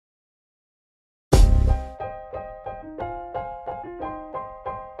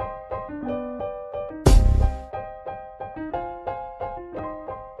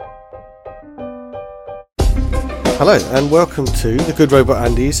Hello and welcome to The Good Robot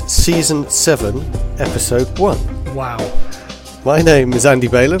Andy's Season 7, Episode 1. Wow. My name is Andy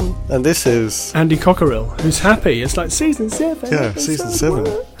Balaam and this is... Andy Cockerill, who's happy. It's like Season 7. Yeah, Season 7.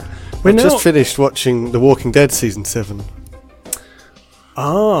 We're I've just finished watching The Walking Dead Season 7.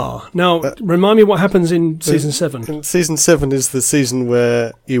 Now remind me what happens in Season 7. Season 7 is the season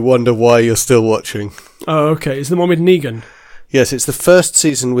where you wonder why you're still watching. Oh, okay. It's the one with Negan. Yes, it's the first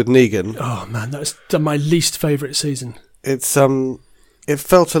season with Negan. Oh man, that's my least favourite season. It's it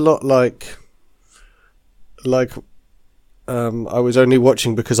felt a lot like I was only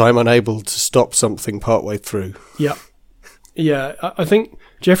watching because I'm unable to stop something partway through. Yeah. Yeah, I think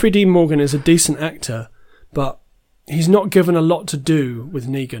Jeffrey Dean Morgan is a decent actor, but he's not given a lot to do with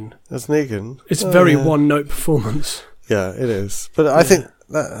Negan. As Negan? It's very one-note performance. Yeah, it is. But I think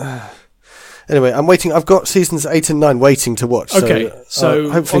that... Anyway, I'm waiting. I've got seasons 8 and 9 waiting to watch. Okay, so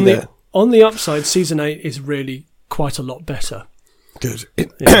hopefully on the upside, season 8 is really quite a lot better. Good.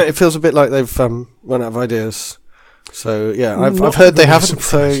 It feels a bit like they've run out of ideas. So yeah, I've heard they haven't.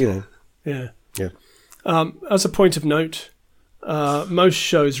 So you know, yeah. As a point of note, most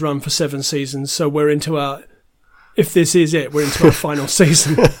shows run for 7 seasons, so we're into our. If this is it, we're into our final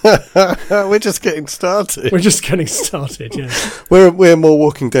season. We're just getting started. We're just getting started. Yeah. We're more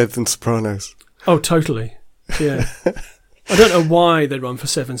Walking Dead than Sopranos. Oh, totally. Yeah. I don't know why they run for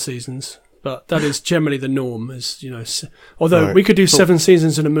 7 seasons, but that is generally the norm. As you know, although we could do 7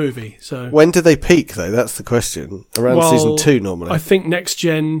 seasons in a movie. So when do they peak though? That's the question. Around season 2 normally. I think Next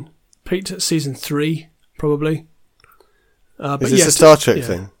Gen peaked at season 3 probably. Is this a Star Trek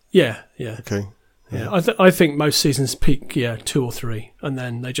thing? Yeah. Okay. Yeah, I think most seasons peak 2 or 3, and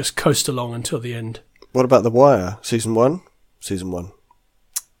then they just coast along until the end. What about The Wire? Season 1? Season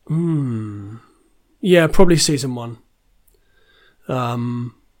 1. Yeah, probably season 1.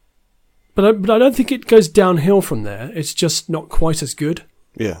 But I don't think it goes downhill from there. It's just not quite as good.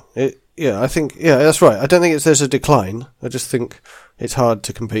 Yeah, I think that's right. I don't think there's a decline. I just think it's hard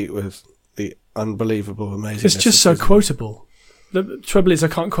to compete with the unbelievable, amazing. It's just so quotable. The trouble is I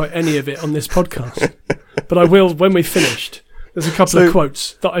can't quote any of it on this podcast, but I will when we've finished. There's a couple of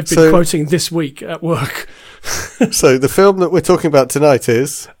quotes that I've been quoting this week at work. So the film that we're talking about tonight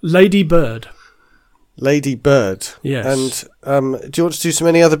is... Lady Bird. Lady Bird. Yes. And do you want to do some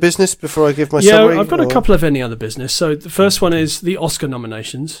any other business before I give my summary? Yeah, I've got a couple of any other business. So the first one is the Oscar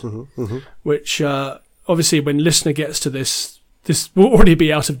nominations, which obviously when listener gets to this will already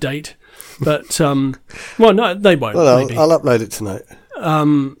be out of date. But, well, no, they won't. Well, maybe. I'll upload it tonight.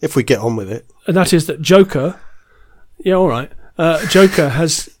 If we get on with it. And that is that Joker, all right, Joker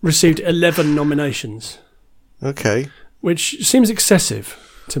has received 11 nominations. Okay. Which seems excessive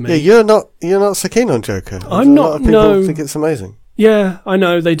to me. Yeah, you're not so keen on Joker. I'm not, a lot of people think it's amazing. Yeah, I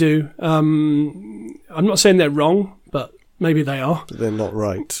know, they do. I'm not saying they're wrong, but maybe they are. But they're not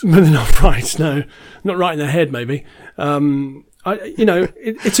right. But they're not right, no. Not right in their head, maybe.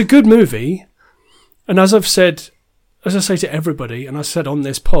 It's a good movie, and as I say to everybody, and I said on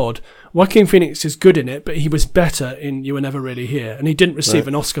this pod, Joaquin Phoenix is good in it, but he was better in You Were Never Really Here, and he didn't receive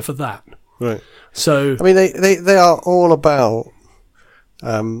an Oscar for that. Right. So I mean, they are all about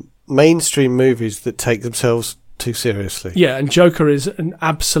mainstream movies that take themselves too seriously. Yeah, and Joker is an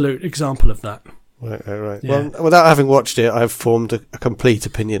absolute example of that. Right. Yeah. Well, without having watched it, I've formed a complete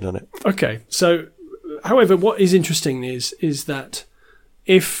opinion on it. Okay, so. However, what is interesting is that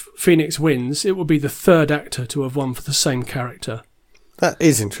if Phoenix wins, it will be the third actor to have won for the same character. That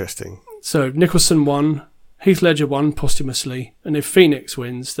is interesting. So Nicholson won, Heath Ledger won posthumously, and if Phoenix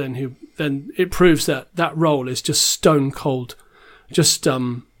wins, then it proves that role is just stone cold. Just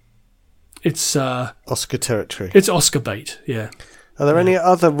it's Oscar territory. It's Oscar bait. Yeah. Are there any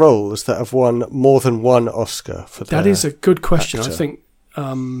other roles that have won more than one Oscar for that? That is a good question. Actor? I think.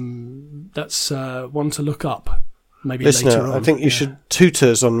 That's one to look up. Maybe Listener, later on. I think you should tutor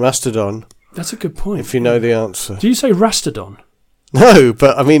us on Mastodon. That's a good point. If you know the answer. Do you say Rastodon? No,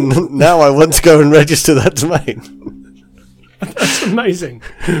 but I mean, now I want to go and register that domain. That's amazing.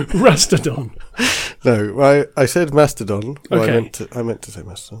 Rastodon. No, I said Mastodon. Well, Okay. I meant to say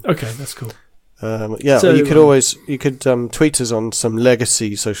Mastodon. Okay, that's cool. So, you could tweet us on some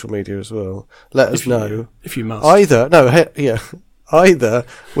legacy social media as well. Let us know if you must. Either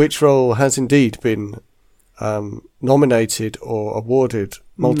which role has indeed been nominated or awarded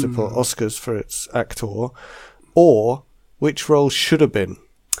multiple Oscars for its actor, or which role should have been.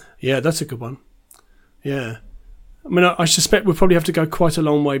 Yeah, that's a good one. Yeah. I mean, I suspect we'll probably have to go quite a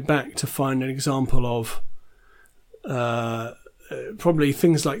long way back to find an example of probably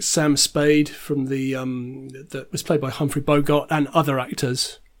things like Sam Spade from that was played by Humphrey Bogart and other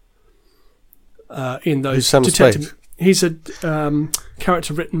actors. in those Who's Sam detective. Spade? He's a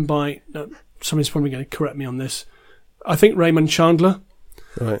character written by. Somebody's probably going to correct me on this. I think Raymond Chandler.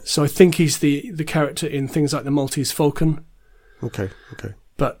 Right. So I think he's the character in things like The Maltese Falcon. Okay.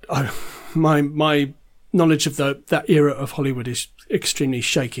 But my knowledge of that era of Hollywood is extremely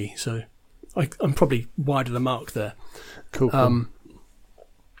shaky. So I'm probably wide of the mark there. Cool.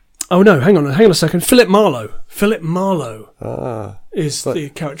 Oh no! Hang on a second. Philip Marlowe. Philip Marlowe is but- the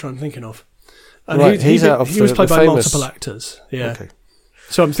character I'm thinking of. And Right, he he's out of he was the played by famous- multiple actors. Yeah. Okay.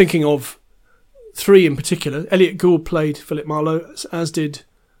 So I'm thinking of three in particular. Elliot Gould played Philip Marlowe, as did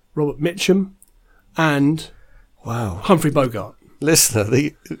Robert Mitchum and Wow. Humphrey Bogart.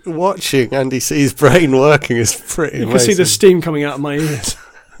 Listener, watching Andy C's brain working is pretty You amazing. can see the steam coming out of my ears.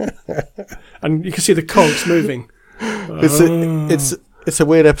 And you can see the cogs moving. It's a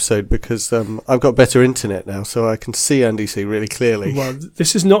weird episode because I've got better internet now, so I can see Andy C really clearly. Well,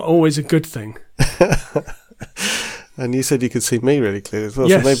 this is not always a good thing. And you said you could see me really clearly as well,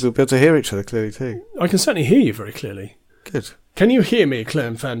 Yes. so maybe we'll be able to hear each other clearly too. I can certainly hear you very clearly. Good. Can you hear me,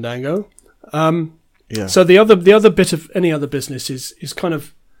 Clem Fandango? Yeah. So the other bit of any other business is kind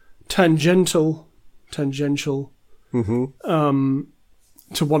of tangential Mm-hmm.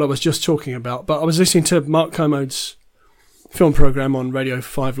 to what I was just talking about. But I was listening to Mark Kermode's film program on Radio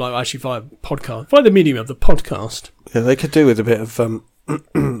 5 Live, actually via podcast, via the medium of the podcast. Yeah, they could do with a bit of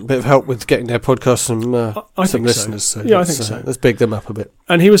help with getting their podcast some I some think listeners. so. So Yeah, I think so. Let's big them up a bit.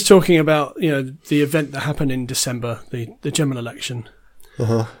 And he was talking about the event that happened in December, the general election,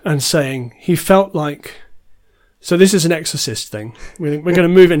 and saying he felt like. So this is an Exorcist thing. We're going to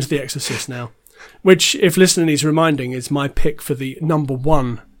move into the Exorcist now, which, if listener needs reminding, is my pick for the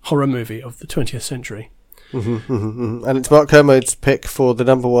 #1 horror movie of the 20th century. And it's Mark Kermode's pick for the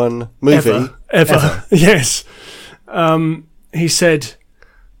 #1 movie ever. Yes. He said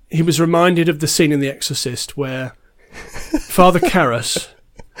he was reminded of the scene in The Exorcist where Father Karras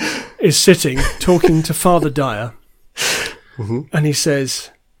is sitting talking to Father Dyer, and he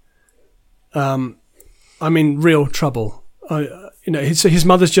says, "I'm in real trouble. His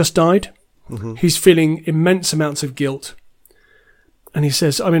mother's just died. He's feeling immense amounts of guilt, and he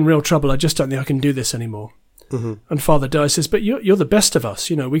says, "I'm in real trouble. I just don't think I can do this anymore." And Father Dyer says, "But you're the best of us.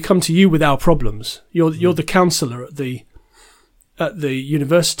 We come to you with our problems. You're the counsellor at the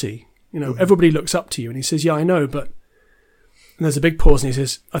university. Everybody looks up to you." And he says, "Yeah, I know, but..." And there's a big pause, and he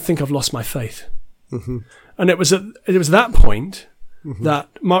says, "I think I've lost my faith." And it was that point that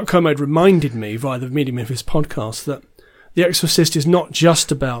Mark Kermode reminded me via the medium of his podcast that The Exorcist is not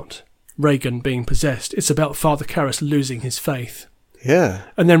just about Reagan being possessed. It's about Father Karras losing his faith. Yeah.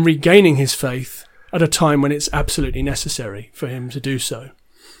 And then regaining his faith at a time when it's absolutely necessary for him to do so.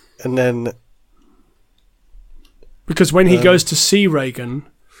 And then... Because when he goes to see Reagan...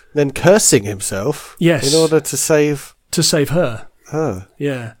 Then cursing himself. Yes. In order to save... To save her. Her.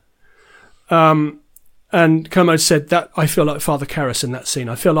 Yeah. And Kermode said that I feel like Father Karras in that scene.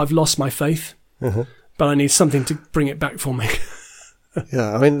 I feel I've lost my faith, but I need something to bring it back for me.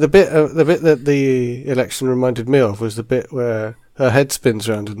 Yeah, I mean, the bit that the election reminded me of was the bit where her head spins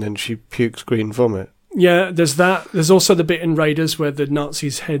around and then she pukes green vomit. Yeah, there's that. There's also the bit in Raiders where the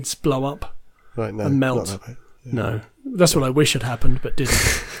Nazis' heads blow up Right, no, and melt. not that bit. Yeah. No, that's what I wish had happened, but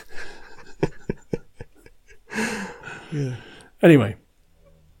didn't. Yeah. Anyway,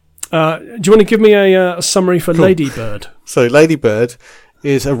 do you want to give me a summary for Cool. Lady Bird? So, Lady Bird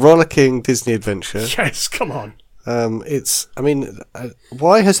is a rollicking Disney adventure. Yes, come on. Why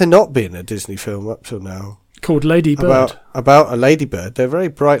has there not been a Disney film up till now Called Lady Bird. about a ladybird? They're very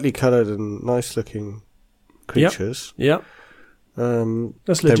brightly coloured and nice-looking creatures. Yep.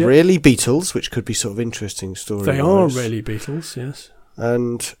 That's legit. They're really beetles, which could be sort of interesting story. They are really Beatles, yes.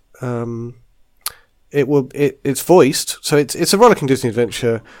 And it's voiced, so it's a rollicking Disney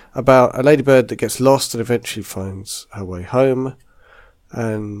adventure about a ladybird that gets lost and eventually finds her way home,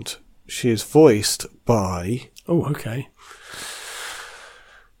 and she is voiced by Oh, okay.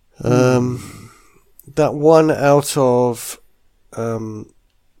 that one out of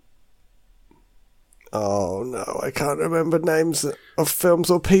oh no, I can't remember names of films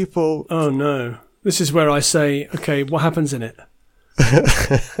or people. Oh, no. This is where I say, okay, what happens in it?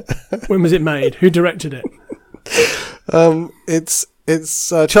 When was it made? Who directed it? It's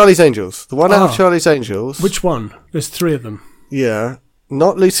Charlie's Angels. The one out of Charlie's Angels. Which one? There's three of them. Yeah.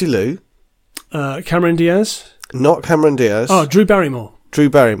 Not Lucy Liu. Cameron Diaz. Not Cameron Diaz. Oh, Drew Barrymore. Drew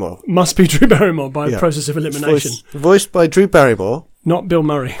Barrymore. Must be Drew Barrymore by a process of elimination. Voiced by Drew Barrymore. Not Bill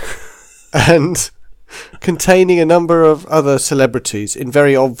Murray. And containing a number of other celebrities in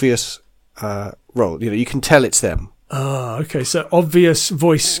very obvious roles. You can tell it's them. Ah, okay. So obvious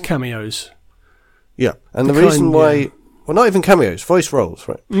voice cameos. Yeah, and the reason why... Well, not even cameos, voice roles,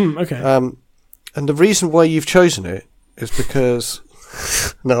 right? Okay. And the reason why you've chosen it is because...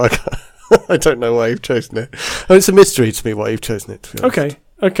 No, I can't. I don't know why you've chosen it. Oh, it's a mystery to me why you've chosen it, to be honest.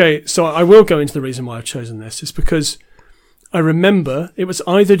 Okay, so I will go into the reason why I've chosen this. It's because I remember it was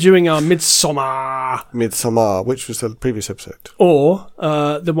either during our Midsommar, which was the previous episode, or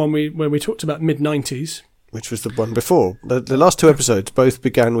the one when we talked about mid-90s. Which was the one before. The last two episodes both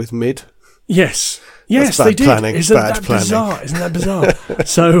began with mid. Yes, they did. Planning. Isn't that bizarre?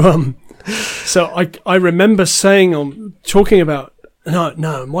 So I remember talking about...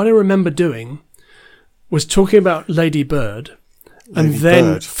 No, what I remember doing was talking about Lady Bird and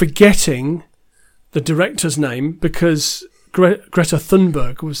then forgetting the director's name because Greta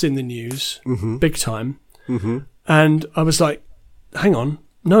Thunberg was in the news big time. Mm-hmm. And I was like, hang on,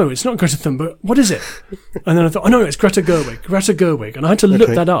 no, it's not Greta Thunberg. What is it? And then I thought, no, it's Greta Gerwig. And I had to look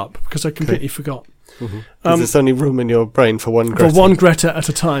that up because I completely forgot. Mm-hmm. There's only room in your brain for one Greta. For one Greta at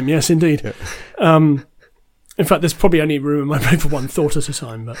a time, yes, indeed. Yeah. In fact, there's probably only room in my brain for one thought at a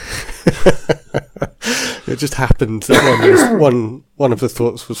time. But it just happened that one of the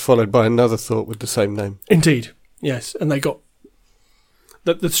thoughts was followed by another thought with the same name. Indeed, yes, and they got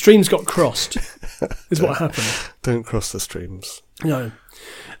the streams got crossed. Is what happened. Don't cross the streams. No,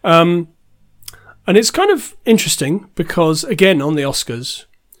 and it's kind of interesting because again on the Oscars,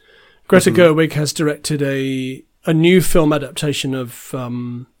 Greta Gerwig has directed a new film adaptation of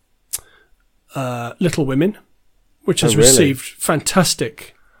Little Women, which has received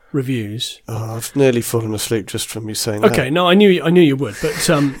fantastic reviews. Oh, I've nearly fallen asleep just from you saying that. Okay, no, I knew you would, but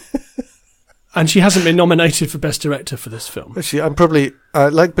and she hasn't been nominated for Best Director for this film. Actually, I'm probably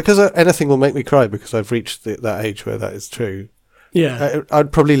because anything will make me cry because I've reached that age where that is true. Yeah,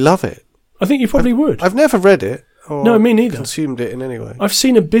 I'd probably love it. I think you probably would. I've never read it. Or no, me neither. Consumed it in any way. I've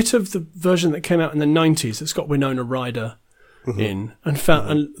seen a bit of the version that came out in the 90s that's got Winona Ryder in, and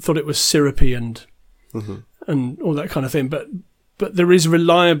thought it was syrupy and all that kind of thing. But there is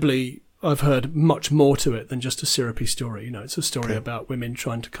reliably, I've heard, much more to it than just a syrupy story. You know, it's a story about women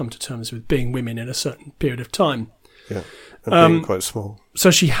trying to come to terms with being women in a certain period of time. Yeah, and being quite small. So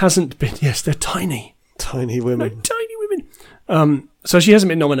she hasn't been. Yes, they're tiny. Tiny women. They're tiny women. So she hasn't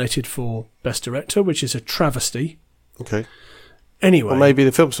been nominated for Best Director, which is a travesty. Okay. Anyway. Well, maybe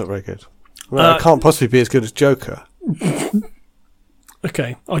the film's not very good. Well, it can't possibly be as good as Joker.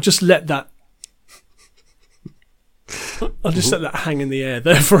 Okay, I'll just let that hang in the air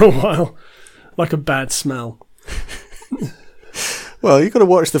there for a while, like a bad smell. Well, you've got to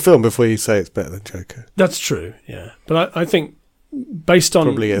watch the film before you say it's better than Joker. That's true, yeah. But I think based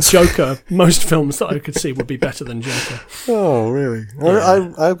on Joker, most films that I could see would be better than Joker. Oh, really?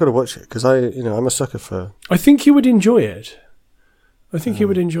 Yeah. I've got to watch it because I'm a sucker for... I think you would enjoy it. You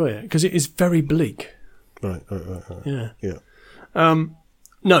would enjoy it because it is very bleak. Right. Yeah.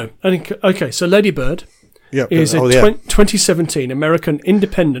 No. Okay, so Lady Bird is a 2017 American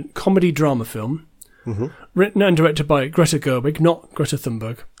independent comedy drama film written and directed by Greta Gerwig, not Greta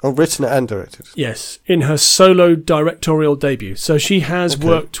Thunberg. Oh, written and directed. Yes, in her solo directorial debut. So she has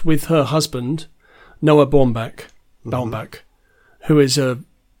worked with her husband, Noah Baumbach, who is a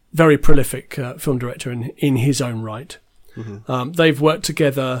very prolific film director in his own right. They've worked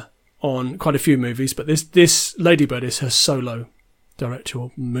together on quite a few movies, but this Lady Bird is her solo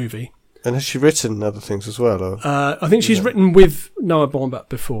directorial movie. And has she written other things as well? Or? I think she's written with Noah Baumbach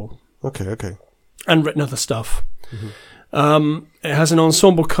before. Okay. And written other stuff. It has an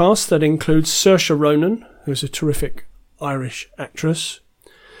ensemble cast that includes Saoirse Ronan, who's a terrific Irish actress,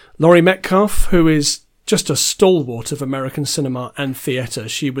 Laurie Metcalf, who is just a stalwart of American cinema and theatre.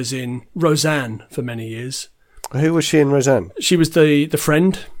 She was in Roseanne for many years. Who was she in Roseanne? She was the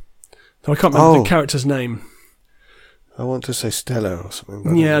friend. I can't remember the character's name. I want to say Stella or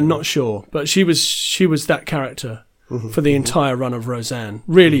something. Yeah, I'm not sure. But she was that character for the entire run of Roseanne.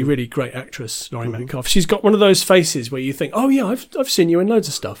 Really, really great actress, Laurie Metcalf. She's got one of those faces where you think, oh yeah, I've seen you in loads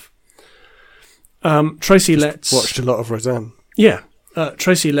of stuff. Tracy Letts. Watched a lot of Roseanne. Yeah.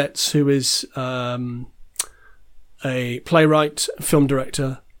 Tracy Letts, who is a playwright, film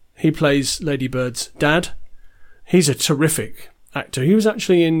director. He plays Lady Bird's dad. He's a terrific actor. He was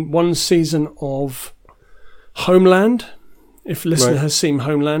actually in one season of Homeland. If listener has seen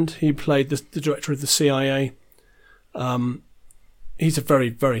Homeland, he played the director of the CIA. He's a very,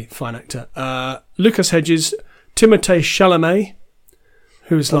 very fine actor. Lucas Hedges, Timothée Chalamet,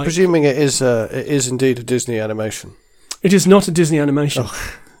 who's I'm presuming it is indeed a Disney animation. It is not a Disney animation.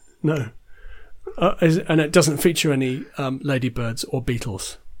 Oh. No. And it doesn't feature any Ladybirds or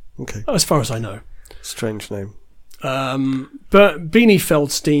Beatles. Okay. As far as I know. Strange name. But Beanie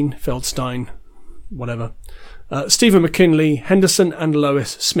Feldstein, whatever. Stephen McKinley, Henderson, and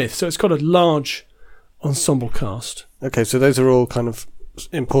Lois Smith. So it's got a large ensemble cast. Okay, so those are all kind of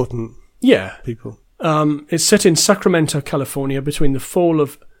important people. It's set in Sacramento, California, between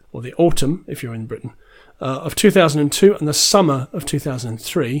the autumn, if you're in Britain, of 2002 and the summer of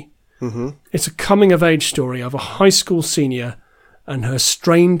 2003. Mm-hmm. It's a coming-of-age story of a high school senior and her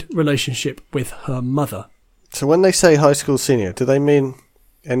strained relationship with her mother. So when they say high school senior, do they mean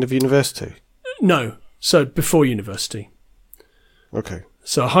end of university? No, so before university. Okay.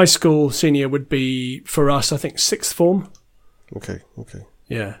 So a high school senior would be, for us, I think, sixth form. Okay.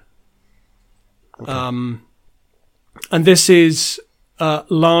 Yeah. Okay. And this is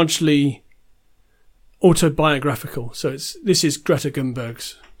largely autobiographical. So this is Greta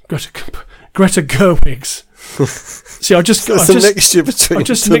Gerwig's. See, I just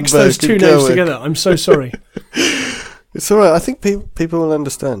mixed those two names together. I'm so sorry. It's all right. I think people will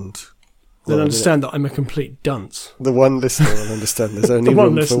understand. They'll understand that I'm a complete dunce. The one listener will understand. There's only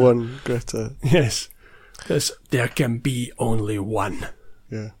room for one Greta. Yes. There can be only one.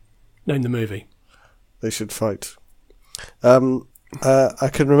 Yeah. Name the movie. They should fight. I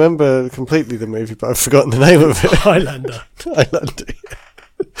can remember completely the movie, but I've forgotten the name of it. Highlander.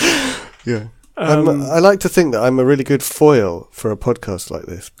 Yeah. I like to think that I'm a really good foil for a podcast like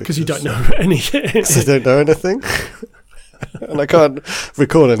this. Because you don't know anything. I don't know anything. And I can't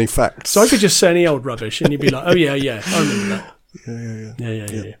recall any facts. So I could just say any old rubbish and you'd be like, oh yeah, I remember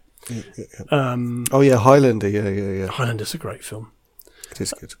that. Yeah. Oh yeah, Highlander, yeah. Highlander's a great film. It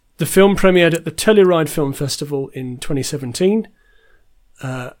is good. The film premiered at the Telluride Film Festival in 2017.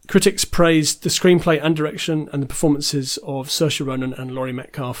 Critics praised the screenplay and direction and the performances of Saoirse Ronan and Laurie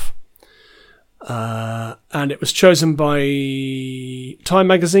Metcalf. And it was chosen by Time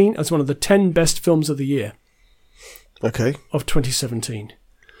magazine as one of the 10 best films of the year. Okay. Of 2017.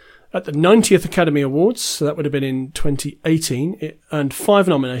 At the 90th Academy Awards, so that would have been in 2018, it earned 5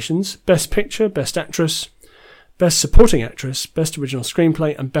 nominations: Best Picture, Best Actress, Best Supporting Actress, Best Original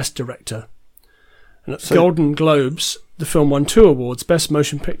Screenplay, and Best Director. And at the Golden Globes, the film won 2 awards: Best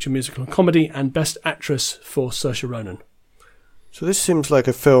Motion Picture, Musical and Comedy, and Best Actress for Saoirse Ronan. So this seems like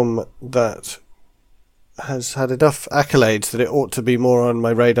a film that has had enough accolades that it ought to be more on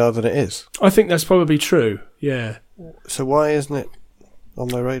my radar than it is. I think that's probably true, yeah. So why isn't it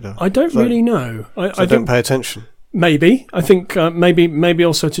on my radar? I don't really know. I don't pay attention. Maybe. I think maybe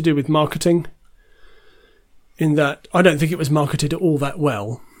also to do with marketing, in that I don't think it was marketed all that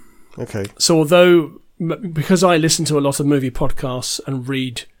well. Okay. So because I listen to a lot of movie podcasts and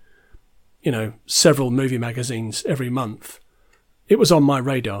read, several movie magazines every month, it was on my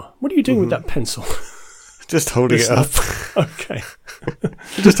radar. What are you doing with that pencil? Just holding it up. Okay.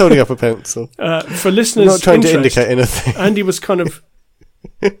 Just holding up a pencil. For listeners, I'm not trying to indicate anything. Andy was kind of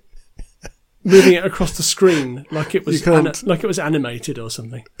moving it across the screen like it was animated or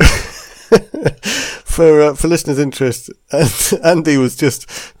something. For listeners' interest, Andy was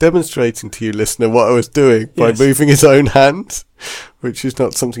just demonstrating to you, listener, what I was doing by moving his own hand, which is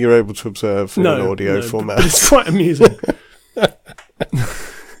not something you're able to observe in an audio format. But it's quite amusing.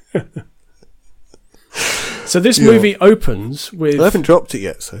 So this movie opens with... I haven't dropped it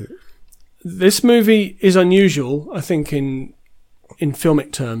yet, so... This movie is unusual, I think, in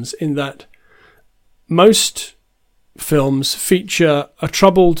filmic terms, in that most films feature a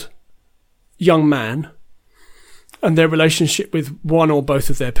troubled young man and their relationship with one or both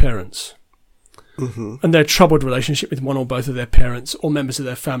of their parents. Mm-hmm. And their troubled relationship with one or both of their parents or members of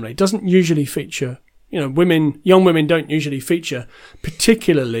their family. It doesn't usually feature... young women don't usually feature,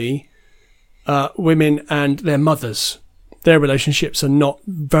 particularly... women and their mothers. Their relationships are not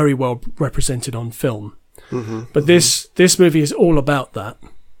very well represented on film. Mm-hmm. But this movie is all about that.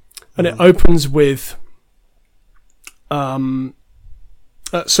 And it opens with Saoirse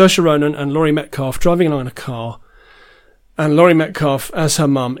Ronan and Laurie Metcalf driving along in a car. And Laurie Metcalf, as her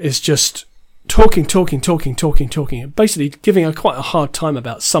mum, is just talking, basically giving her quite a hard time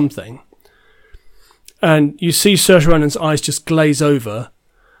about something. And you see Saoirse Ronan's eyes just glaze over.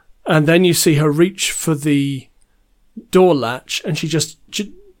 And then you see her reach for the door latch, and she just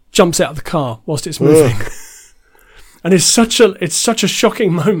jumps out of the car whilst it's moving. And it's such a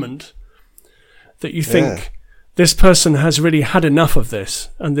shocking moment that you think this person has really had enough of this,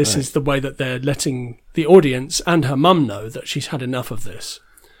 and this is the way that they're letting the audience and her mum know that she's had enough of this.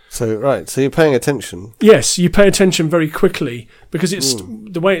 So you're paying attention. Yes, you pay attention very quickly because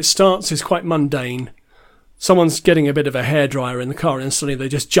the way it starts is quite mundane. Someone's getting a bit of a hairdryer in the car and suddenly they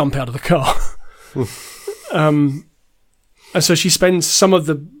just jump out of the car. And so she spends some of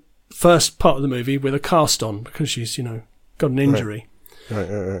the first part of the movie with a cast on because she's, got an injury.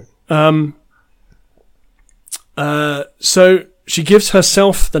 Right. So she gives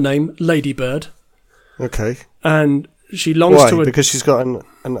herself the name Ladybird. Okay. And she longs Why? to... Because she's got an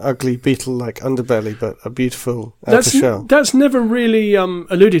ugly beetle-like underbelly, but a beautiful outer shell. That's never really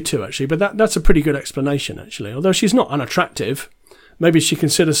alluded to, actually, but that's a pretty good explanation, actually. Although she's not unattractive, maybe she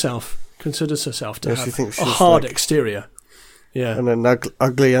considers herself to have a hard exterior. Yeah. And an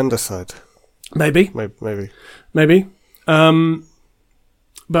ugly underside. Maybe.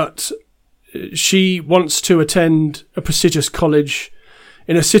 But she wants to attend a prestigious college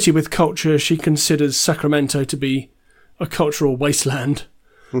in a city with culture. She considers Sacramento to be a cultural wasteland,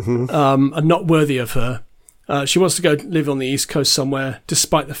 and not worthy of her. She wants to go live on the East Coast somewhere,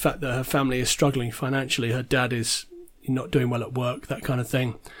 despite the fact that her family is struggling financially. Her dad is not doing well at work, that kind of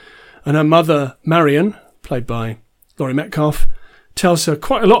thing. And her mother, Marion, played by Laurie Metcalf, tells her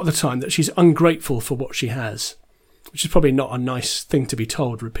quite a lot of the time that she's ungrateful for what she has, which is probably not a nice thing to be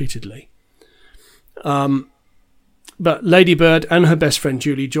told repeatedly. But Ladybird and her best friend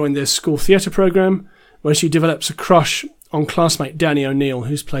Julie join their school theatre programme, where she develops a crush on classmate Danny O'Neill,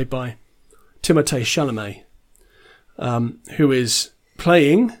 who's played by Timothée Chalamet, who is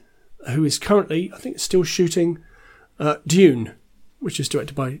currently, I think, still shooting Dune, which is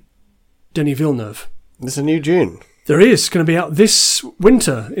directed by Denis Villeneuve. There's a new Dune. There is. Going to be out this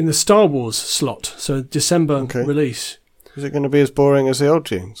winter in the Star Wars slot, so December release. Is it going to be as boring as the old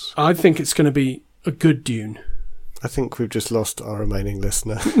Dunes? I think it's going to be a good Dune. I think we've just lost our remaining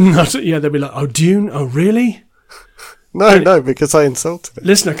listener. Yeah, they'll be like, oh, Dune? Oh, really? No, because I insulted it.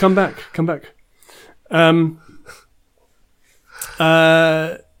 Listener, come back. So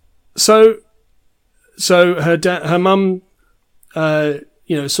her mum,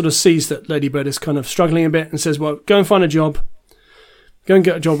 sort of sees that Ladybird is kind of struggling a bit and says, well, go and find a job. Go and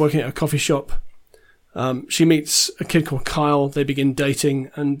get a job working at a coffee shop. She meets a kid called Kyle. They begin dating,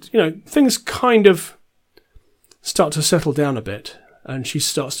 and, things kind of start to settle down a bit, and she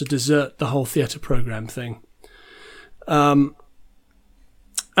starts to desert the whole theatre programme thing. And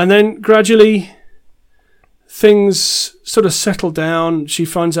then gradually things sort of settle down. She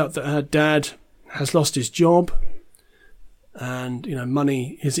finds out that her dad has lost his job, and,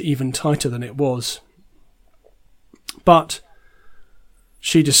 money is even tighter than it was. But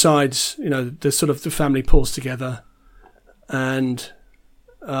she decides, the family pulls together, and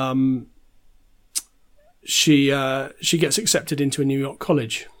she gets accepted into a New York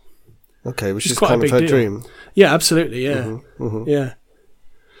college. Okay, which is kind of her dream. Yeah, absolutely. Yeah, yeah.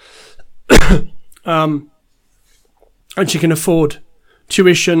 And she can afford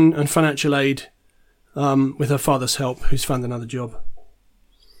tuition and financial aid with her father's help, who's found another job.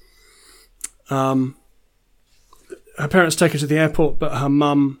 Her parents take her to the airport, but her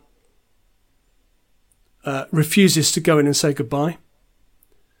mum refuses to go in and say goodbye,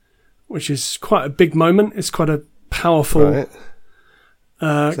 which is quite a big moment. It's quite a powerful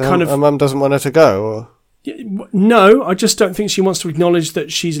kind of... Her mum doesn't want her to go? Or? No, I just don't think she wants to acknowledge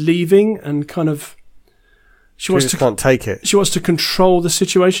that she's leaving, and kind of... She just can't take it. She wants to control the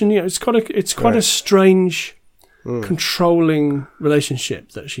situation. It's quite a strange, controlling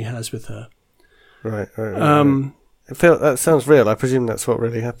relationship that she has with her. Right. I feel that sounds real. I presume that's what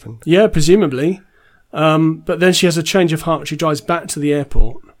really happened. Yeah, presumably. But then she has a change of heart. She drives back to the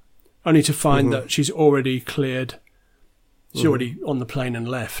airport, only to find that she's already cleared. She's already on the plane and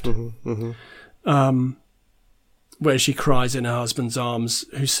left. Where she cries in her husband's arms,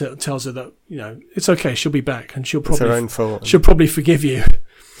 who tells her that, it's okay, she'll be back, and she'll probably... It's her own fault. She'll probably forgive you.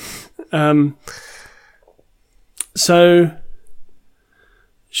 So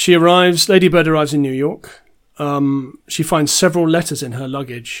she arrives, Ladybird arrives in New York. She finds several letters in her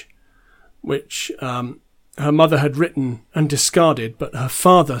luggage, which her mother had written and discarded, but her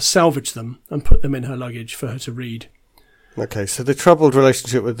father salvaged them and put them in her luggage for her to read. Okay, so the troubled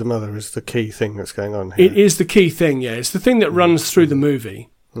relationship with the mother is the key thing that's going on here. It is the key thing, yeah. It's the thing that runs through the movie.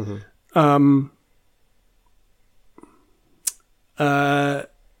 And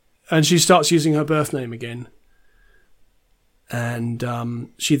she starts using her birth name again. And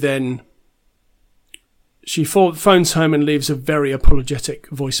she phones home and leaves a very apologetic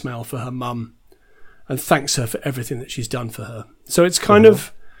voicemail for her mum and thanks her for everything that she's done for her. So it's kind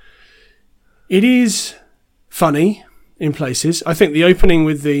of... It is funny in places. I think the opening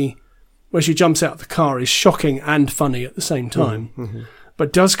with where she jumps out of the car is shocking and funny at the same time,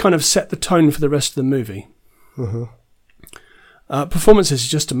 but does kind of set the tone for the rest of the movie. Performances are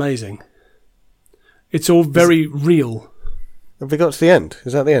just amazing. It's all very real. Have we got to the end?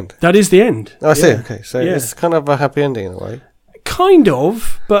 Is that the end? That is the end. Oh, I see. Okay, so it's kind of a happy ending in a way. Kind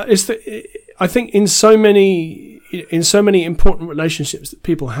of, but I think in so many important relationships that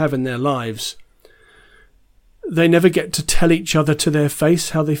people have in their lives, they never get to tell each other to their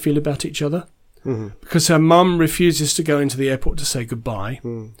face how they feel about each other. Mm-hmm. Because her mum refuses to go into the airport to say goodbye.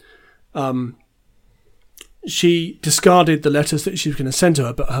 She discarded the letters that she was going to send to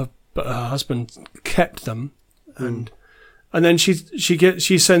her, but her husband kept them, and then she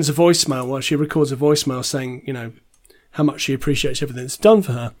sends a voicemail. Well, she records a voicemail saying, you know, how much she appreciates everything that's done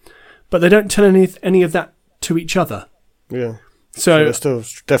for her, but they don't tell any of that to each other. Yeah. So they're still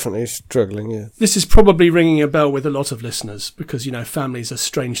definitely struggling. Yeah. This is probably ringing a bell with a lot of listeners because, you know, families are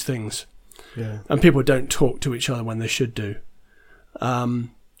strange things. Yeah. And people don't talk to each other when they should do.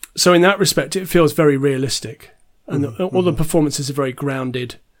 So in that respect, it feels very realistic. And all the performances are very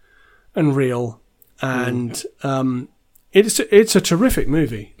grounded and real. And it's a terrific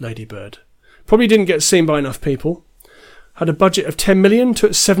movie, Lady Bird. Probably didn't get seen by enough people. Had a budget of 10 million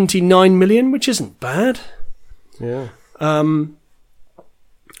to 79 million, which isn't bad. Yeah.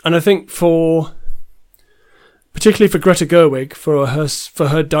 And I think particularly for Greta Gerwig, for her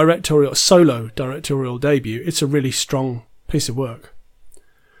solo directorial debut, it's a really strong piece of work.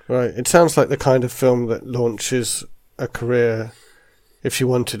 Right. It sounds like the kind of film that launches a career, if she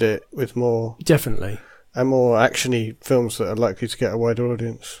wanted it, with more... Definitely. And more actiony films that are likely to get a wider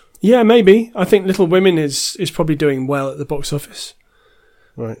audience. Yeah, maybe. I think Little Women is probably doing well at the box office.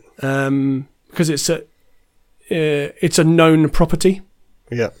 Right. Because it's a known property.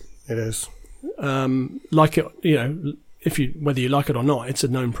 Yeah, it is. Like it, you know, whether you like it or not, it's a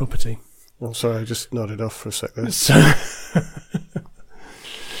known property. I'm sorry, I just nodded off for a sec there.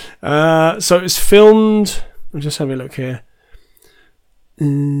 So it's filmed. I'm just having a look here.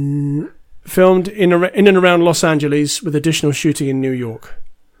 Filmed in and around Los Angeles with additional shooting in New York.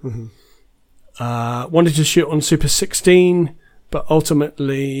 Mm-hmm. Wanted to shoot on Super 16, but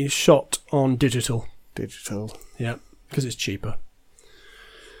ultimately shot on digital. Digital. Yeah, because it's cheaper.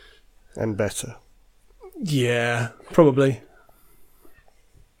 And better. Yeah, probably.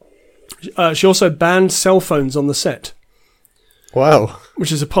 She also banned cell phones on the set. Wow.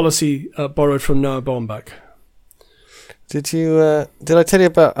 Which is a policy borrowed from Noah Baumbach. Did I tell you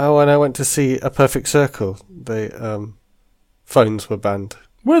about how when I went to see A Perfect Circle, the phones were banned?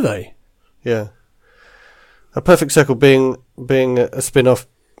 Were they? Yeah. A Perfect Circle being a spin-off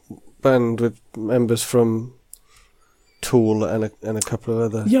band with members from Tool and a couple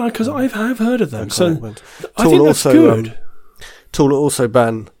of other... Yeah, because I have heard of them. So I Tool think that's also, good. Tool also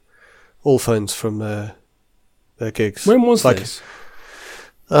ban all phones from their gigs. When was this?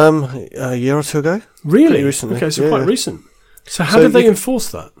 A year or two ago. Really? Pretty recently. Okay, so quite recent. So how did they enforce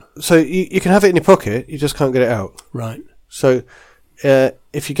that? So you can have it in your pocket, you just can't get it out. Right. So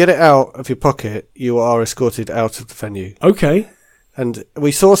if you get it out of your pocket, you are escorted out of the venue. Okay. And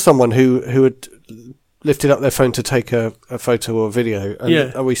we saw someone who had lifted up their phone to take a photo or video,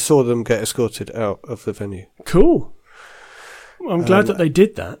 and we saw them get escorted out of the venue. Cool. Well, I'm glad that they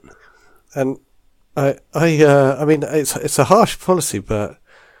did that. And I mean, it's a harsh policy, but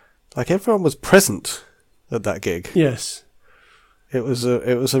like everyone was present at that gig. Yes. It was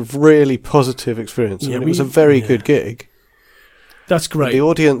a really positive experience. Yeah, it was a very good gig. That's great. And the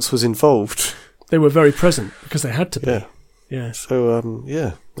audience was involved. They were very present because they had to be. Yeah. Yeah. So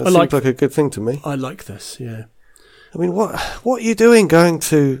that seems like a good thing to me. I like this. Yeah. I mean, what are you doing going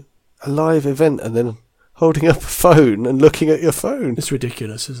to a live event and then holding up a phone and looking at your phone? It's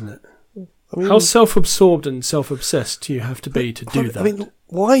ridiculous, isn't it? I mean, how self-absorbed and self-obsessed do you have to be to do that? I mean,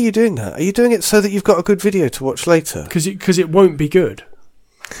 why are you doing that? Are you doing it so that you've got a good video to watch later? Because it won't be good.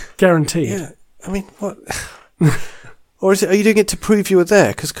 Guaranteed. Yeah. I mean, what? Or are you doing it to prove you were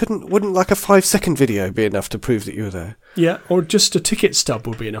there? Because wouldn't like a 5-second video be enough to prove that you were there? Yeah, or just a ticket stub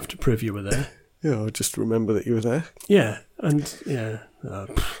would be enough to prove you were there. Yeah, or just remember that you were there. Yeah, and yeah.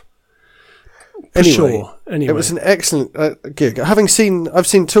 Anyway, it was an excellent gig. I've seen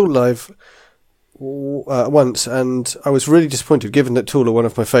Tool live once, and I was really disappointed, given that Tool are one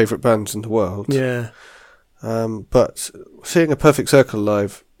of my favourite bands in the world. Yeah. But seeing A Perfect Circle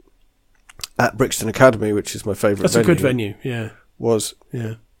live at Brixton Academy, which is my favourite venue. That's a good venue, yeah. Was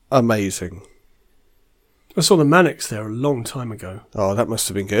amazing. I saw the Manics there a long time ago. Oh, that must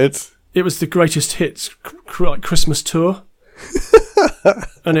have been good. It was the greatest hits Christmas tour.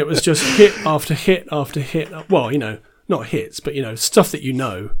 And it was just hit after hit after hit. Well, not hits, but, stuff that you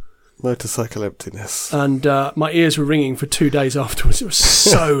know. Motorcycle Emptiness. And my ears were ringing for 2 days afterwards. It was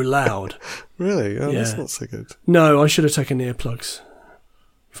so loud. Really? Oh, that's not so good. No, I should have taken earplugs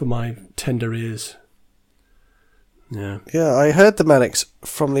for my tender ears. Yeah. Yeah, I heard the Manics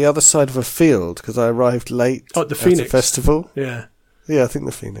from the other side of a field because I arrived late at the Phoenix festival. Yeah. Yeah, I think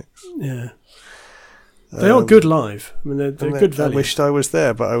the Phoenix. Yeah. They are good live. I mean, they're good value. I wished I was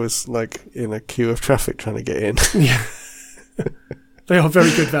there, but I was like in a queue of traffic trying to get in. Yeah. They are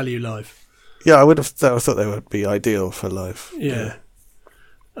very good value live. Yeah, I thought they would be ideal for live. Yeah.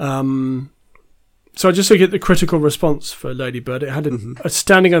 So I just look at the critical response for Lady Bird. It had a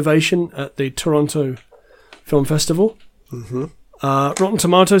standing ovation at the Toronto Film Festival. Mm-hmm. Rotten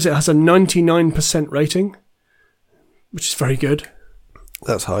Tomatoes, it has a 99% rating, which is very good.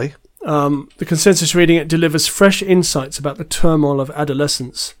 That's high. The consensus reading, it delivers fresh insights about the turmoil of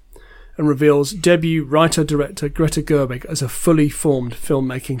adolescence and reveals debut writer-director Greta Gerwig as a fully formed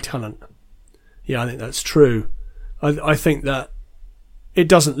filmmaking talent. Yeah, I think that's true. I think that it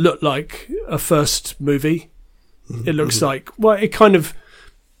doesn't look like a first movie. Mm-hmm. It looks like, well, it kind of...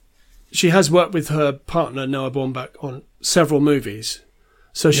 She has worked with her partner, Noah Baumbach, on several movies.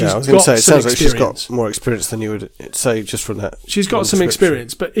 So she's got some experience. It sounds like she's got more experience than you would say just from that. She's got some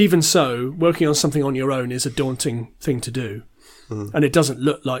experience, but even so, working on something on your own is a daunting thing to do. Mm-hmm. And it doesn't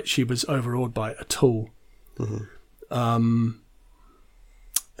look like she was overawed by it at all. Mm-hmm.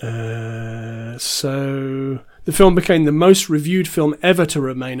 So the film became the most reviewed film ever to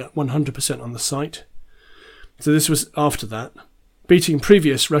remain at 100% on the site. So this was after that, beating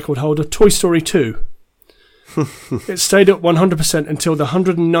previous record holder Toy Story 2. It stayed at 100% until the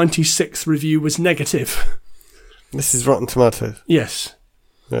 196th review was negative. This is Rotten Tomatoes? Yes.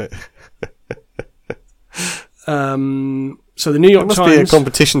 Right. So the New York Times... It must be a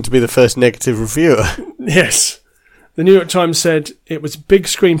competition to be the first negative reviewer. Yes. The New York Times said it was big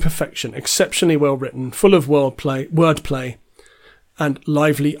screen perfection, exceptionally well written, full of wordplay, and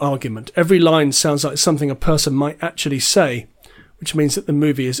lively argument. Every line sounds like something a person might actually say, which means that the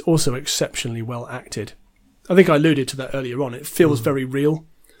movie is also exceptionally well acted. I think I alluded to that earlier on. It feels very real.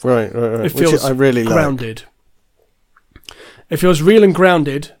 Right. It feels grounded. It feels real and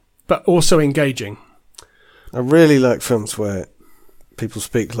grounded, but also engaging. I really like films where people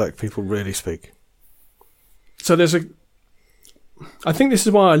speak like people really speak. So I think this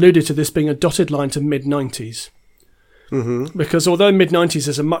is why I alluded to this being a dotted line to mid-90s. Mm-hmm. Because although mid-90s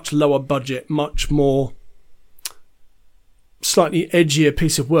is a much lower budget, much more slightly edgier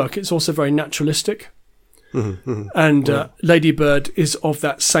piece of work, it's also very naturalistic. Mm-hmm, mm-hmm. And Lady Bird is of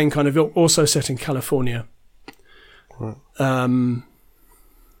that same kind of ilk, also set in California. Right.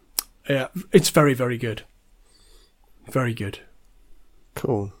 Yeah, it's very, very good. Very good.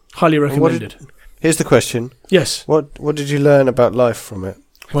 Cool. Highly recommended. Here's the question. Yes. What did you learn about life from it?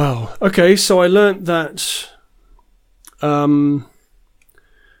 Wow. Okay, so I learnt that I'd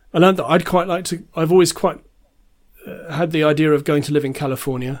quite like to... I've always quite had the idea of going to live in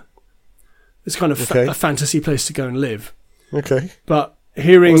California. It's kind of a fantasy place to go and live. Okay. But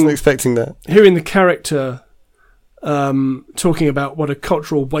I wasn't expecting that. Hearing the character talking about what a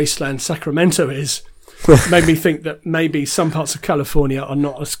cultural wasteland Sacramento is made me think that maybe some parts of California are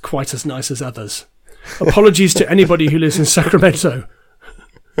not quite as nice as others. Apologies to anybody who lives in Sacramento.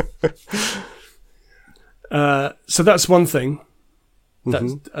 So that's one thing.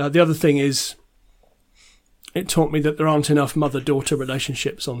 Mm-hmm. The other thing is it taught me that there aren't enough mother-daughter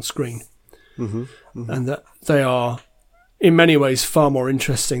relationships on screen. Mm-hmm. Mm-hmm. And that they are, in many ways, far more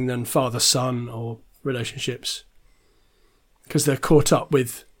interesting than father-son or relationships. Because they're caught up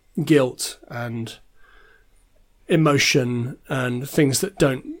with guilt and emotion and things that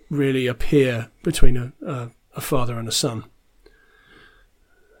don't really appear between a father and a son.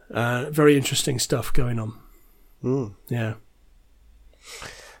 Very interesting stuff going on. Mm. Yeah.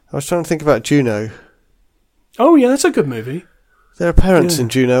 I was trying to think about Juno. Oh, yeah, that's a good movie. There are parents in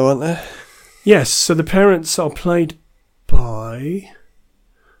Juno, aren't there? Yes, so the parents are played by...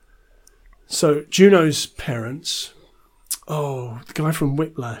 So, Juno's parents... Oh, the guy from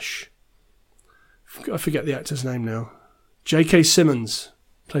Whiplash. I forget the actor's name now. J.K. Simmons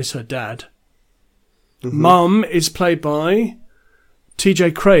plays her dad. Mm-hmm. Mum is played by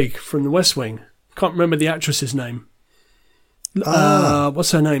T.J. Craig from The West Wing. Can't remember the actress's name.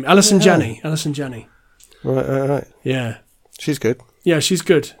 What's her name? Alison Janney. Alison Janney. Right. Yeah. She's good. Yeah, she's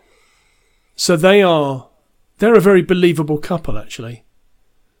good. So they're a very believable couple, actually.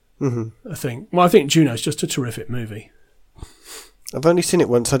 Mm-hmm. I think. Well, I think Juno's just a terrific movie. I've only seen it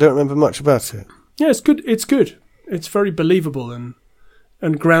once. I don't remember much about it. Yeah, it's good. It's good. It's very believable and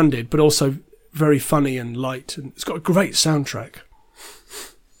grounded, but also very funny and light. And it's got a great soundtrack.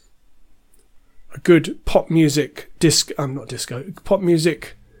 A good pop music pop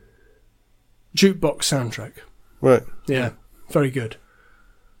music jukebox soundtrack. Right. Yeah, very good.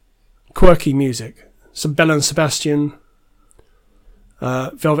 Quirky music. Some Belle and Sebastian,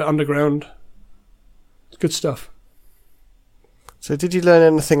 Velvet Underground. Good stuff. So did you learn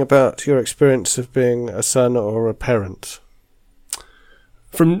anything about your experience of being a son or a parent?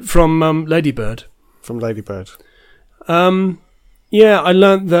 From Lady Bird? From Lady Bird. Yeah, I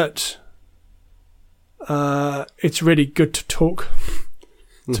learned that it's really good to talk,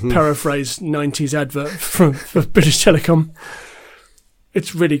 to paraphrase 90s advert for British Telecom.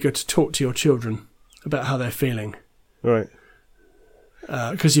 It's really good to talk to your children about how they're feeling. Right.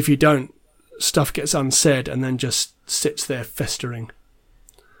 Because if you don't, stuff gets unsaid and then just sits there festering.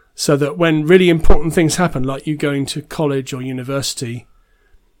 So that when really important things happen, like you going to college or university,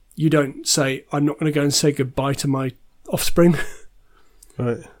 you don't say, I'm not going to go and say goodbye to my offspring.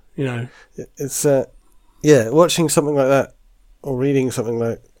 Right. You know. It's, watching something like that or reading something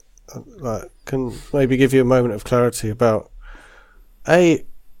like can maybe give you a moment of clarity about, A,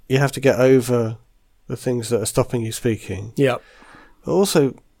 you have to get over the things that are stopping you speaking. Yeah. But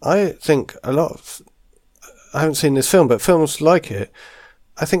also, I think I haven't seen this film, but films like it,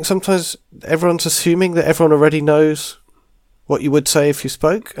 I think sometimes everyone's assuming that everyone already knows what you would say if you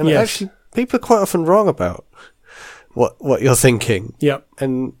spoke. And actually, people are quite often wrong about what you're thinking. Yep.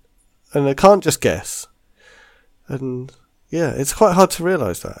 And they can't just guess. And yeah, it's quite hard to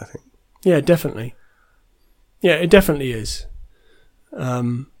realise that, I think. Yeah, definitely. Yeah, it definitely is.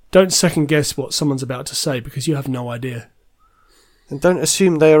 Don't second guess what someone's about to say because you have no idea. And don't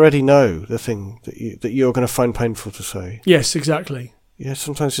assume they already know the thing that you're going to find painful to say. Yes, exactly. Yeah,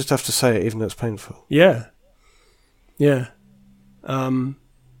 sometimes you just have to say it even though it's painful. Yeah. Yeah.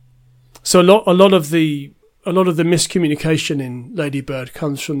 So a lot of the miscommunication in Lady Bird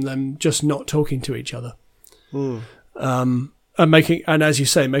comes from them just not talking to each other. And as you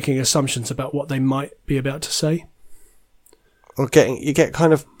say, making assumptions about what they might be about to say. Or you get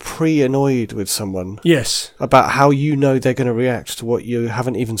kind of pre-annoyed with someone. Yes. About how you know they're going to react to what you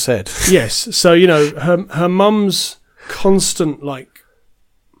haven't even said. Yes. So, her mum's constant,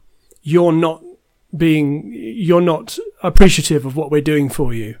 you're not appreciative of what we're doing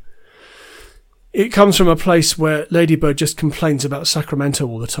for you. It comes from a place where Lady Bird just complains about Sacramento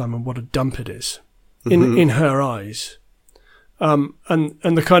all the time and what a dump it is in her eyes. And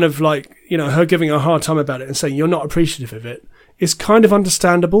the kind of her giving her a hard time about it and saying you're not appreciative of it is kind of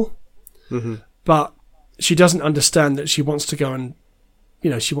understandable, but she doesn't understand that she wants to go and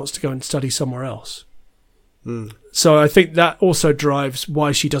study somewhere else. So I think that also drives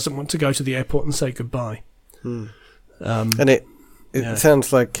why she doesn't want to go to the airport and say goodbye. And it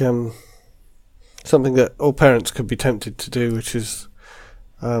sounds like something that all parents could be tempted to do, which is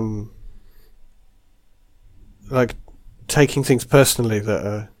taking things personally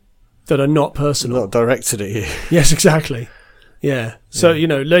that are not personal, not directed at you. Yes, exactly. Yeah. So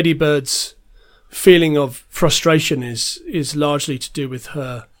Lady Bird's feeling of frustration is largely to do with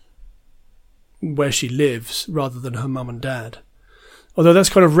her where she lives rather than her mum and dad. Although that's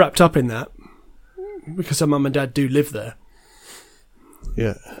kind of wrapped up in that because her mum and dad do live there.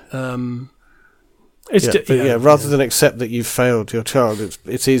 Yeah. Rather than accept that you've failed your child,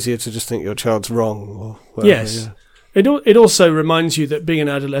 it's easier to just think your child's wrong or whatever. Yes. Yeah. It also reminds you that being an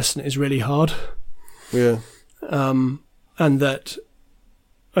adolescent is really hard. Yeah. And that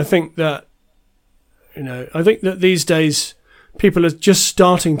I think that these days people are just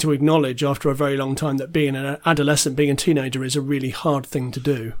starting to acknowledge after a very long time that being an adolescent, being a teenager is a really hard thing to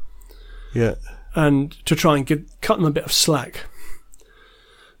do. Yeah. And to try and cut them a bit of slack.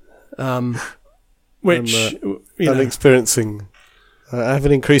 Which, I'm experiencing... I have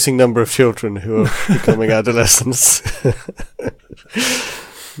an increasing number of children who are becoming adolescents. Yeah.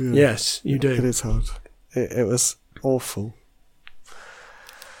 Yes, you do. It is hard. It was awful.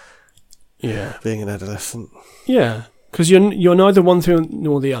 Yeah. Being an adolescent. Yeah, because you're neither one thing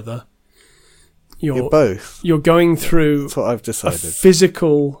nor the other. You're both. You're going through That's what I've decided. A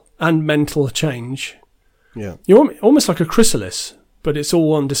physical and mental change. Yeah. You're almost like a chrysalis, but it's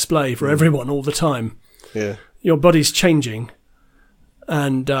all on display for everyone all the time. Yeah. Your body's changing.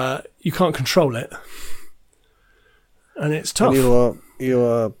 And you can't control it, and it's tough. And you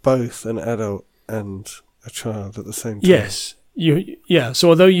are both an adult and a child at the same time. Yes, So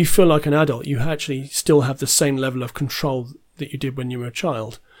although you feel like an adult, you actually still have the same level of control that you did when you were a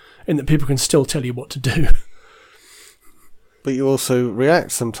child, in that people can still tell you what to do. But you also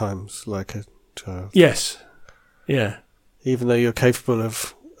react sometimes like a child. Yes. Yeah. Even though you're capable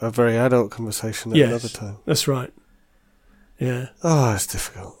of a very adult conversation at another time. That's right. Yeah. Oh, it's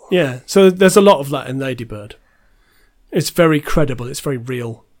difficult. Yeah. So there's a lot of that in Lady Bird. It's very credible. It's very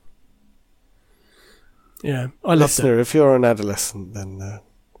real. Yeah. I love it. If you're an adolescent, then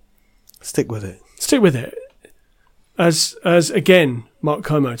stick with it. Stick with it. As again, Mark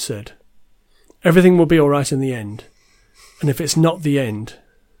Kermode said, everything will be all right in the end. And if it's not the end,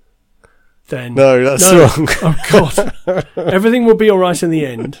 then... No, that's wrong. Oh, God. Everything will be all right in the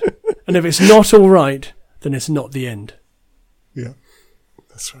end. And if it's not all right, then it's not the end. Yeah,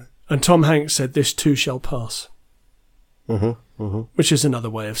 that's right. And Tom Hanks said, this too shall pass. Mm-hmm, mm-hmm. Which is another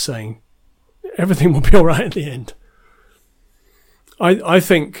way of saying everything will be all right at the end. I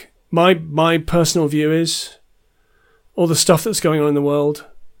think my personal view is all the stuff that's going on in the world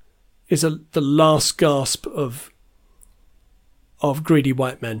is the last gasp of greedy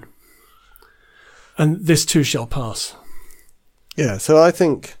white men. And this too shall pass. Yeah, so I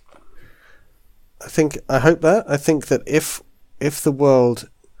hope that. I think that if the world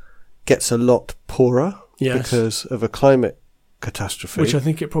gets a lot poorer because of a climate catastrophe, which I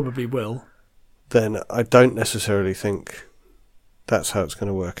think it probably will, then I don't necessarily think that's how it's going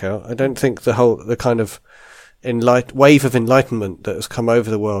to work out. I don't think the kind of wave of enlightenment that has come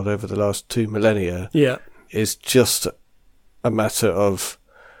over the world over the last 2 millennia is just a matter of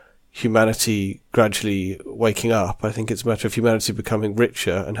humanity gradually waking up. I think it's a matter of humanity becoming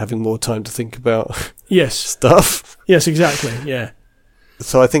richer and having more time to think about stuff. Yes, exactly. Yeah.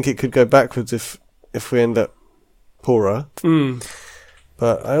 So I think it could go backwards if we end up poorer. Mm.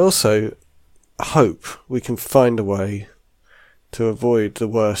 But I also hope we can find a way to avoid the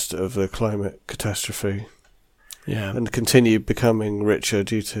worst of the climate catastrophe. Yeah. And continue becoming richer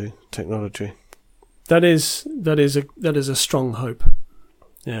due to technology. That is a strong hope.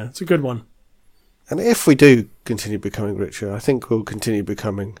 Yeah, it's a good one. And if we do continue becoming richer, I think we'll continue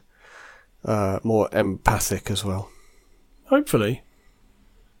becoming more empathic as well. Hopefully.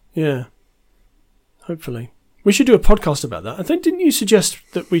 Yeah. Hopefully. We should do a podcast about that. I think, didn't you suggest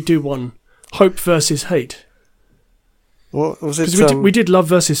that we do one, Hope versus Hate? What was it? Because we did Love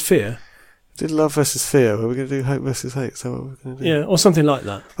versus Fear. Did Love versus Fear. Were we going to do Hope versus Hate? Is that what we're going to do? Yeah, or something like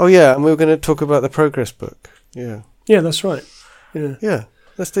that. Oh, yeah, and we were going to talk about the progress book. Yeah. Yeah, that's right. Yeah. Yeah,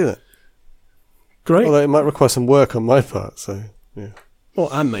 let's do that. Great. Although it might require some work on my part, so, yeah. Well,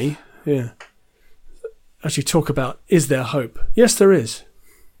 and me, yeah. Actually talk about, is there hope? Yes, there is.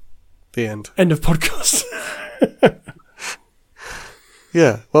 The end. End of podcast.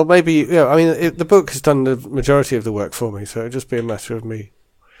 Yeah, well, maybe, I mean, the book has done the majority of the work for me, so it'll just be a matter of me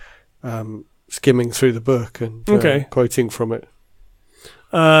skimming through the book and quoting from it.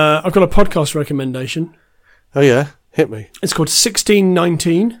 I've got a podcast recommendation. Oh, yeah? Hit me. It's called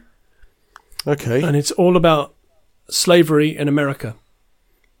 1619. Okay. And it's all about slavery in America.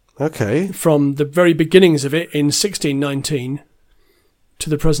 Okay. From the very beginnings of it in 1619 to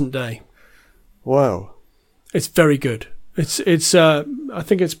the present day. Wow. It's very good. It's I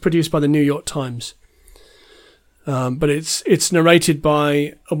think it's produced by the New York Times. But it's narrated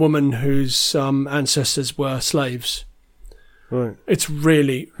by a woman whose ancestors were slaves. Right. It's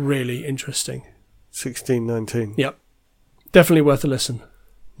really, really interesting. 1619. Yep. Definitely worth a listen.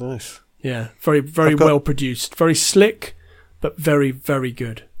 Nice. Yeah. Very, very well produced. Very slick, but very, very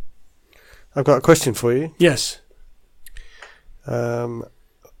good. I've got a question for you. Yes.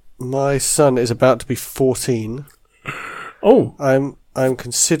 My son is about to be 14. Oh. I'm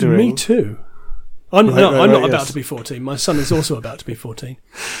considering... Me too. I'm not about to be 14. My son is also about to be 14.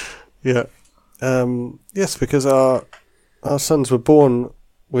 Yeah. Yes, because our sons were born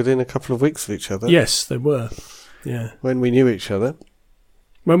within a couple of weeks of each other. Yes, they were. Yeah. When we knew each other.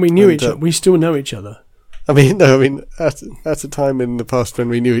 When we knew each other. We still know each other. at a time in the past when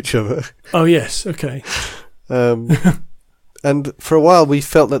we knew each other. Oh, yes. Okay. And for a while we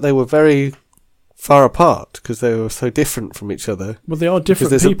felt that they were very far apart because they were so different from each other. Well, they are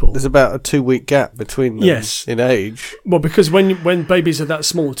different people. There's about a 2-week gap between them in age. Well, because when babies are that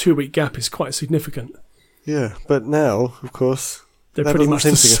small, a 2-week gap is quite significant. Yeah, but now, of course... They're pretty much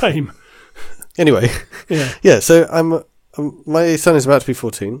the same. Anyway. Yeah. Yeah, so my son is about to be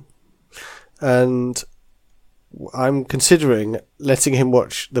 14 and I'm considering letting him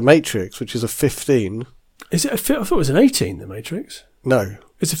watch The Matrix, which is a 15. Is it I thought it was an 18, The Matrix. No.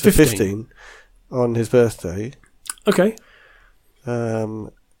 It's a 15. On his birthday. Okay.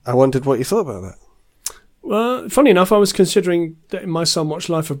 I wondered what you thought about that. Well, funny enough, I was considering letting my son watch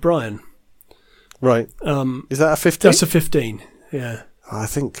Life of Brian. Right. Is that a 15? That's a 15, yeah. I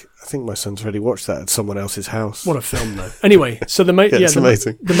think my son's already watched that at someone else's house. What a film, though. Anyway, so it's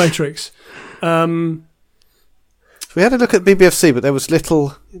amazing. The Matrix. We had a look at BBFC, but there was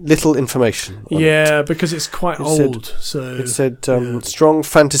little information on it. Because it's quite old. It said strong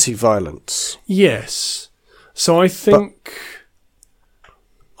fantasy violence. Yes. So I think...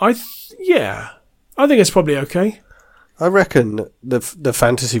 I think it's probably okay. I reckon the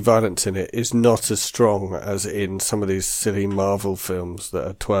fantasy violence in it is not as strong as in some of these silly Marvel films that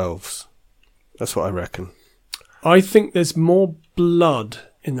are 12s. That's what I reckon. I think there's more blood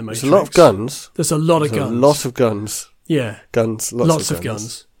in the Matrix. There's a lot of guns. There's a lot of There's guns. A lot of guns. Yeah. Guns. Lots of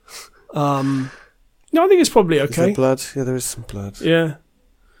guns. No, I think it's probably okay. Is there blood? Yeah, there is some blood. Yeah.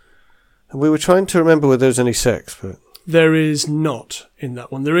 And we were trying to remember whether there's any sex, but... There is not in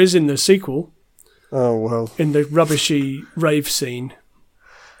that one. There is in the sequel. Oh, well. In the rubbishy rave scene.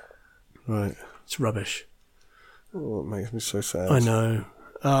 Right. It's rubbish. Oh, it makes me so sad. I know.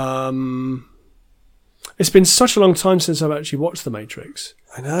 It's been such a long time since I've actually watched The Matrix.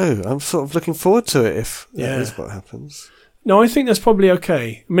 I know. I'm sort of looking forward to it if that is what happens. No, I think that's probably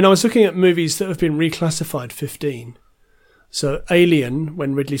okay. I mean, I was looking at movies that have been reclassified 15. So Alien,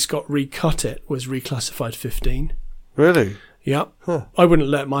 when Ridley Scott recut it, was reclassified 15. Really? Yeah. Huh. I wouldn't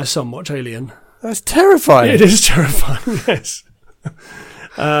let my son watch Alien. That's terrifying. It is terrifying, yes.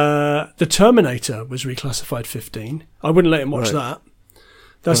 The Terminator was reclassified 15. I wouldn't let him watch that.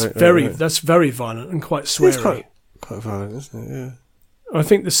 That's that's very violent and quite sweary. It's quite violent, isn't it? Yeah. I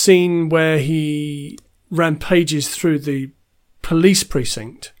think the scene where he rampages through the police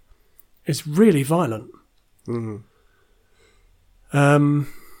precinct is really violent. Mm-hmm.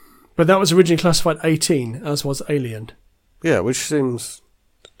 But that was originally classified 18, as was Alien. Yeah, which seems...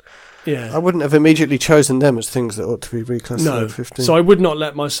 Yeah. I wouldn't have immediately chosen them as things that ought to be reclassified 15. So I would not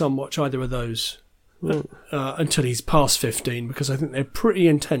let my son watch either of those until he's past 15, because I think they're pretty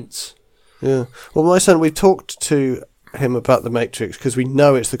intense. Yeah. Well, my son, we've talked to him about The Matrix because we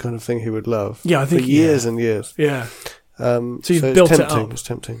know it's the kind of thing he would love. Yeah, I think for years and years. Yeah. So you've built tempting, it up. It's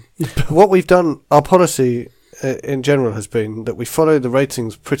tempting. What we've done, our policy in general has been that we follow the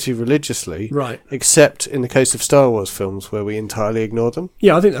ratings pretty religiously, right? Except in the case of Star Wars films, where we entirely ignore them.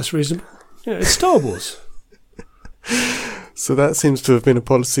 Yeah, I think that's reasonable. Yeah, it's Star Wars. So that seems to have been a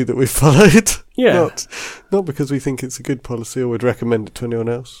policy that we've followed. Yeah. Not because we think it's a good policy or would recommend it to anyone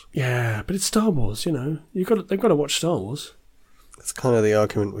else. Yeah, but it's Star Wars, you know. They've got to watch Star Wars. That's kind of the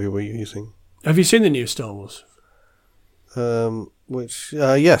argument we were using. Have you seen the new Star Wars? Yes,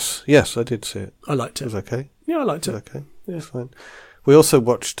 I did see it. I liked it. It was okay. Yeah, I liked it. Okay, yeah, it's fine. We also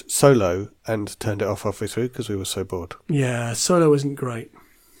watched Solo and turned it off halfway through because we were so bored. Yeah, Solo isn't great.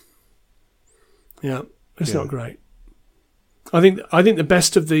 Yeah, it's not great. I think the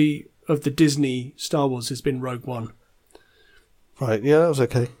best of the Disney Star Wars has been Rogue One. Right, yeah, that was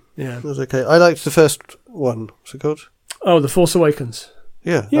okay. Yeah. That was okay. I liked the first one. What's it called? Oh, The Force Awakens.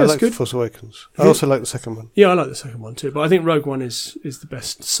 Yeah, I liked good. The Force Awakens. I also like the second one. Yeah, I like the second one too, but I think Rogue One is the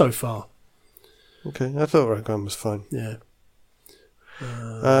best so far. Okay, I thought Rogue One was fine. Yeah.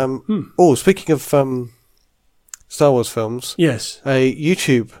 Oh, speaking of Star Wars films, yes, a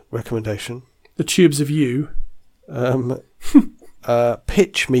YouTube recommendation. The Tubes of You.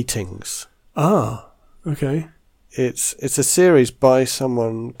 Pitch Meetings. Ah, okay. It's a series by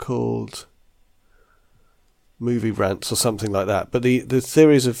someone called Movie Rants or something like that. But the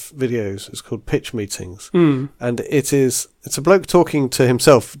series of videos is called Pitch Meetings. And it's a bloke talking to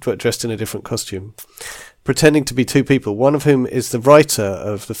himself but dressed in a different costume, pretending to be two people, one of whom is the writer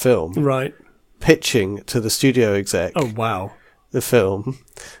of the film. Right. Pitching to the studio exec. Oh, wow. The film.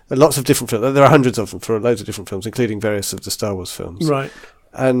 Lots of different films. There are hundreds of them for loads of different films, including various of the Star Wars films. Right.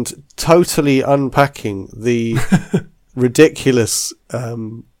 And totally unpacking the ridiculous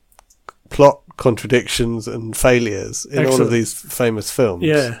plot contradictions and failures in all of these famous films.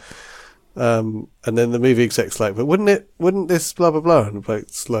 Yeah. And then the movie exec's like, but wouldn't this blah, blah, blah? And the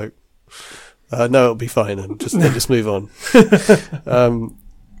bloke's like, no, it'll be fine. And just move on.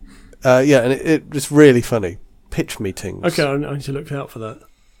 Yeah, and it's really funny. Pitch Meetings. Okay, I need to look out for that.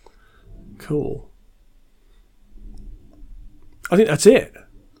 Cool. I think that's it.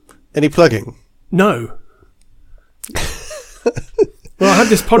 Any plugging? No. Well, I have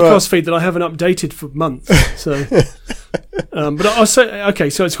this podcast feed that I haven't updated for months. So, but I'll say, okay,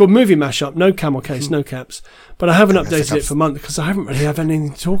 so it's called Movie Mashup. No camel case, no caps. But I haven't updated it for months because I haven't really had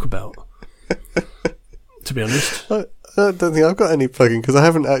anything to talk about. To be honest. I don't think I've got any plugging because I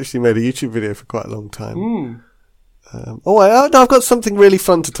haven't actually made a YouTube video for quite a long time. I've got something really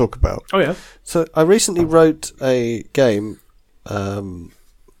fun to talk about. Oh, yeah. So I recently wrote a game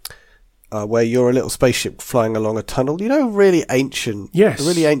where you're a little spaceship flying along a tunnel. You know, a really ancient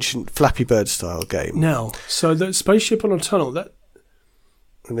Flappy Bird style game. Now, so the spaceship on a tunnel, what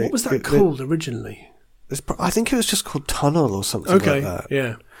was that called originally? I think it was just called Tunnel or something like that.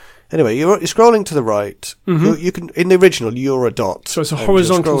 Yeah. Anyway, you're scrolling to the right. Mm-hmm. You can, in the original, you're a dot. So it's a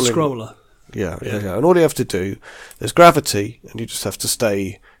horizontal scroller. Yeah. And all you have to do, there's gravity, and you just have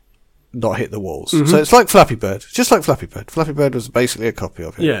to not hit the walls. Mm-hmm. So it's like Flappy Bird, just like Flappy Bird. Flappy Bird was basically a copy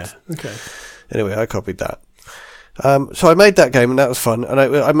of it. Yeah, okay. Anyway, I copied that. So I made that game, and that was fun. And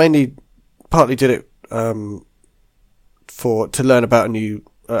I partly did it to learn about a new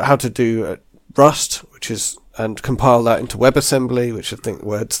how to do Rust, and compile that into WebAssembly, which I think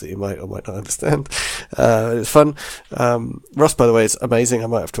words that you might or might not understand. It's fun. Rust, by the way, is amazing. I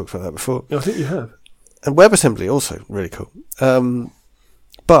might have talked about that before. I think you have. And WebAssembly also really cool.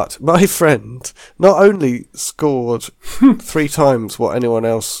 But my friend not only scored 3 times what anyone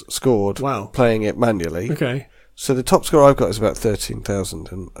else scored playing it manually. Okay. So the top score I've got is about 13,000,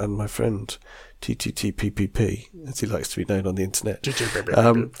 and my friend TTTPPP, as he likes to be known on the internet,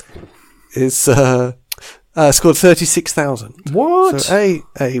 is scored 36,000. What? So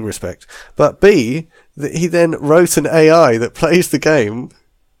A, respect. But B, he then wrote an AI that plays the game.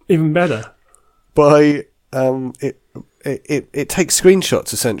 Even better. By it takes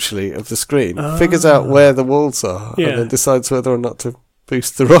screenshots essentially of the screen, figures out where the walls are, and then decides whether or not to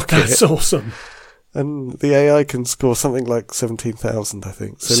boost the rocket. That's awesome. And the AI can score something like 17,000, I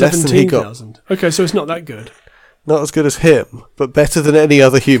think. So 17,000. Okay, so it's not that good. Not as good as him, but better than any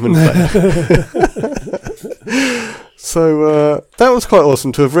other human player. So that was quite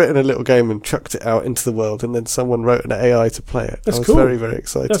awesome to have written a little game and chucked it out into the world, and then someone wrote an AI to play it. That's I was cool. very, very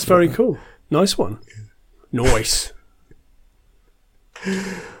excited. That's very cool. Nice one. Nice.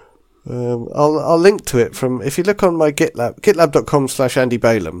 I'll link to it from, if you look on my GitLab, gitlab.com/Andy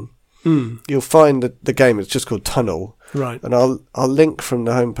Balaam, you'll find the game. It's just called Tunnel. Right. And I'll link from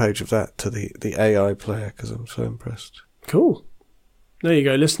the homepage of that to the AI player, because I'm so impressed. Cool. There you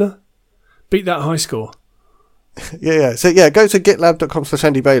go, listener. Beat that high score. Yeah. So go to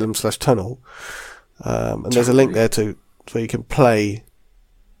gitlab.com/Andy Balaam/tunnel. And there's a link there to where you can play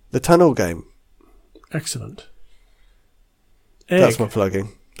the Tunnel game. Excellent. That's my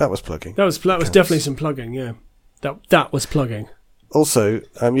plugging. That was plugging. That was definitely some plugging, yeah. That was plugging. Also,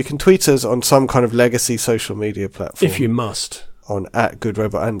 you can tweet us on some kind of legacy social media platform. If you must. On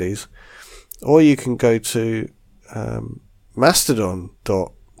 @GoodRobotAndys. Or you can go to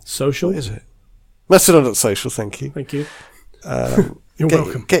mastodon.social. What is it? Mastodon.social, thank you. Thank you. You're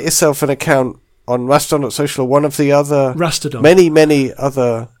welcome. Get yourself an account on Mastodon.social, one of the other... Rastodon. Many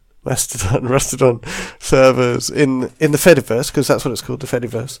other Mastodon servers in the Fediverse, because that's what it's called, the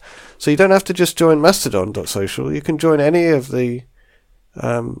Fediverse. So you don't have to just join Mastodon.social. You can join any of the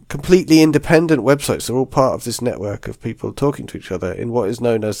completely independent websites. They're all part of this network of people talking to each other in what is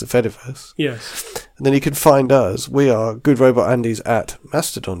known as the Fediverse. Yes. And then you can find us. We are Good Robot Andys at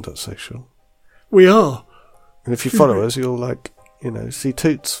Mastodon.social. We are. And if you follow us, you'll see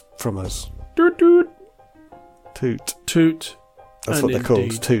toots from us. Toot toot. Toot. That's what they're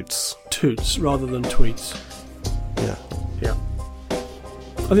called, toots. Toots rather than tweets. Yeah.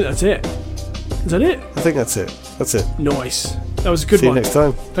 I think that's it. Is that it? I think that's it. That's it. Nice. That was a good one. See you next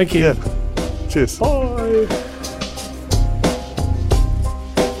time. Thank you. Yeah. Cheers. Bye.